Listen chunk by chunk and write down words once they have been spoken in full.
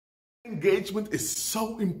Engagement is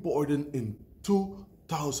so important in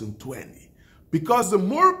 2020 because the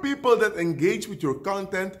more people that engage with your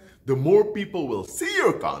content, the more people will see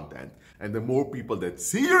your content. And the more people that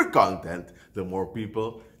see your content, the more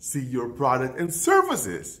people see your product and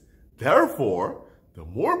services. Therefore, the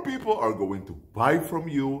more people are going to buy from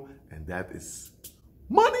you, and that is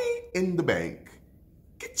money in the bank.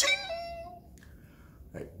 Ka-ching!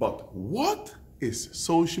 Right, but what is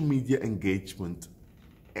social media engagement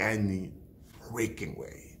any freaking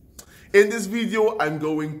way? In this video, I'm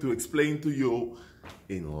going to explain to you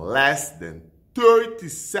in less than 30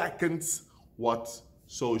 seconds what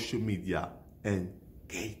social media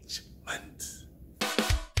engagement.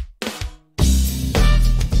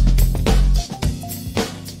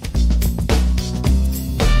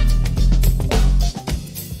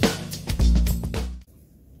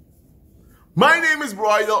 My name is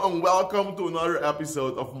Bridal and welcome to another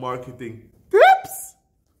episode of Marketing Tips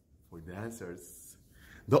for Dancers.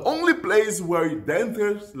 The only place where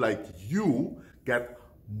dancers like you get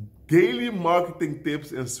daily marketing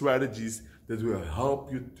tips and strategies that will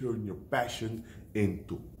help you turn your passion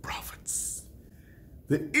into profits.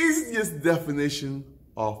 The easiest definition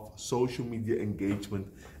of social media engagement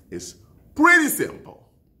is pretty simple.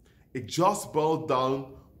 It just boils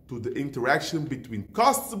down to the interaction between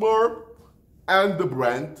customer and the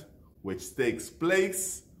brand, which takes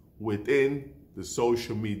place within the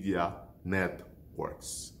social media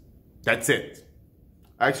networks. That's it.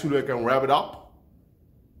 Actually, I can wrap it up,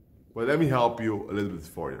 but let me help you a little bit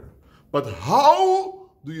further. But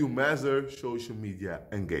how do you measure social media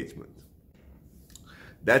engagement?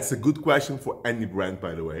 That's a good question for any brand,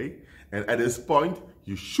 by the way. And at this point,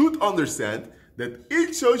 you should understand that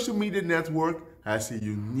each social media network has a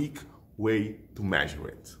unique way to measure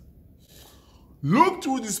it. Look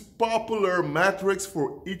through these popular metrics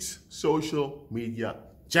for each social media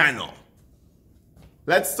channel.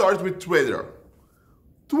 Let's start with Twitter.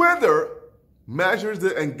 Twitter measures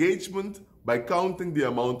the engagement by counting the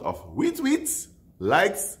amount of retweets,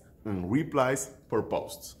 likes, and replies per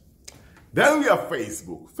post. Then we have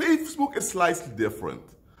Facebook. Facebook is slightly different.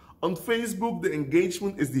 On Facebook, the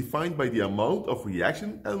engagement is defined by the amount of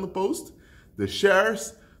reaction on the post, the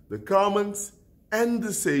shares, the comments, and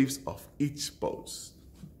the saves of each post.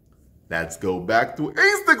 Let's go back to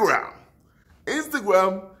Instagram.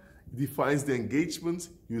 Instagram defines the engagement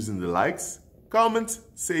using the likes, comments,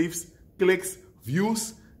 saves, clicks,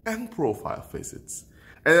 views, and profile visits.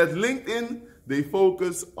 And at LinkedIn, they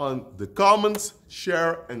focus on the comments,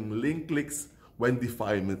 share, and link clicks when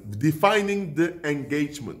defining the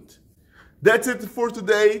engagement. That's it for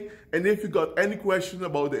today. And if you got any question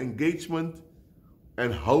about the engagement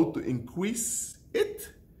and how to increase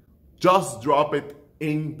it, just drop it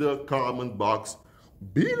in the comment box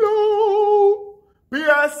below.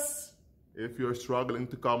 P.S. If you're struggling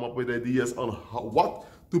to come up with ideas on what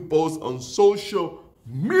to post on social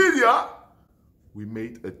media, we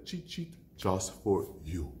made a cheat sheet just for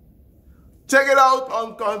you. Check it out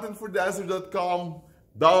on contentfordancers.com.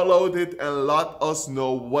 Download it and let us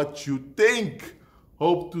know what you think.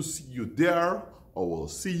 Hope to see you there, or we'll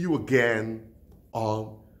see you again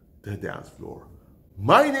on the dance floor.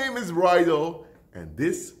 My name is Bridal, and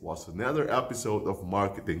this was another episode of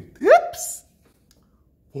Marketing Tips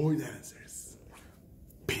for Dancers.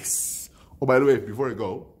 Peace. Oh, by the way, before I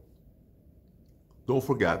go, don't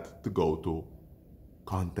forget to go to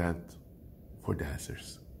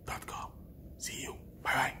contentfordancers.com. See you.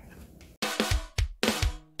 Bye-bye.